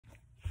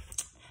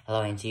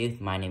Hello, Ancient Youth.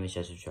 My name is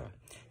Joseph Choi.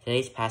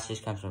 Today's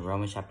passage comes from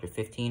Romans chapter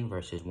 15,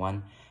 verses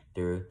 1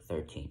 through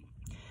 13.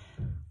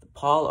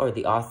 Paul, or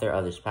the author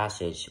of this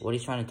passage, what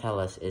he's trying to tell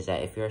us is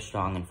that if we are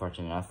strong and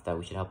fortunate enough, that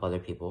we should help other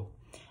people,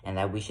 and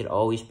that we should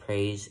always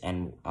praise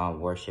and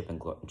worship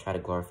and try to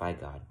glorify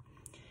God.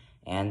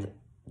 And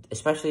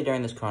especially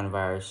during this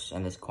coronavirus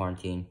and this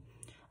quarantine,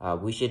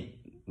 we should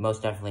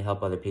most definitely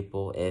help other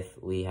people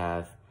if we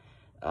have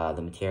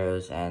the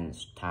materials and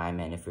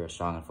time, and if we are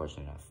strong and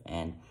fortunate enough.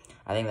 And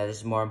I think that this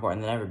is more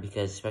important than ever,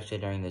 because especially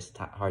during this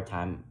hard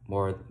time,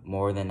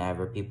 more than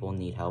ever, people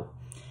need help.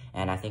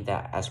 And I think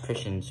that as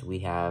Christians, we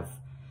have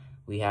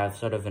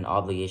sort of an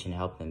obligation to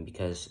help them,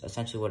 because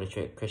essentially what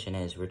a Christian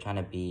is, we're trying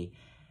to be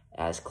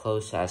as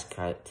close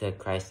to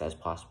Christ as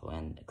possible.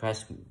 And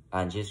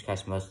Jesus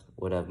Christ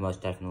would have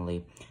most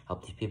definitely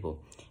helped these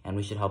people, and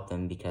we should help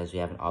them because we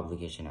have an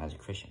obligation as a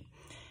Christian.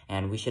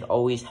 And we should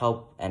always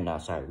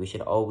we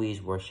should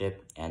always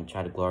worship and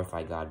try to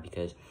glorify God,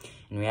 because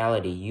in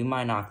reality, you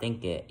might not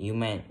think it, you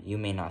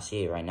may not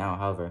see it right now.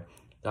 However,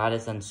 God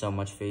has done so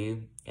much for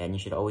you, and you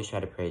should always try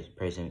to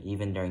praise Him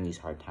even during these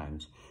hard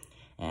times.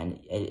 And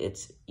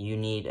you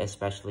need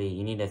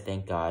to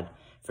thank God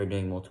for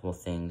doing multiple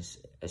things,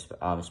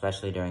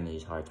 especially during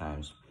these hard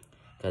times,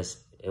 because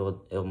it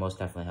will most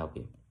definitely help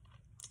you.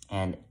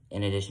 And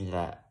in addition to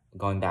that,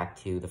 going back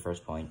to the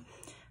first point,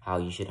 how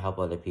you should help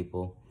other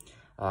people.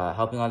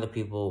 Helping other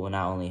people will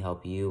not only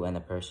help you and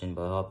the person,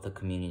 but help the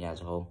community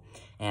as a whole.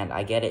 And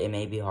I get it; it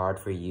may be hard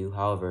for you.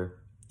 However,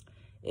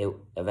 it's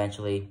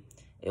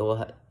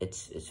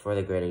for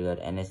the greater good,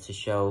 and it's to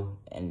show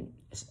and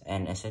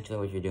essentially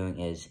what you're doing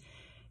is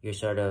you're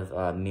sort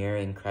of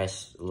mirroring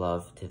Christ's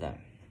love to them.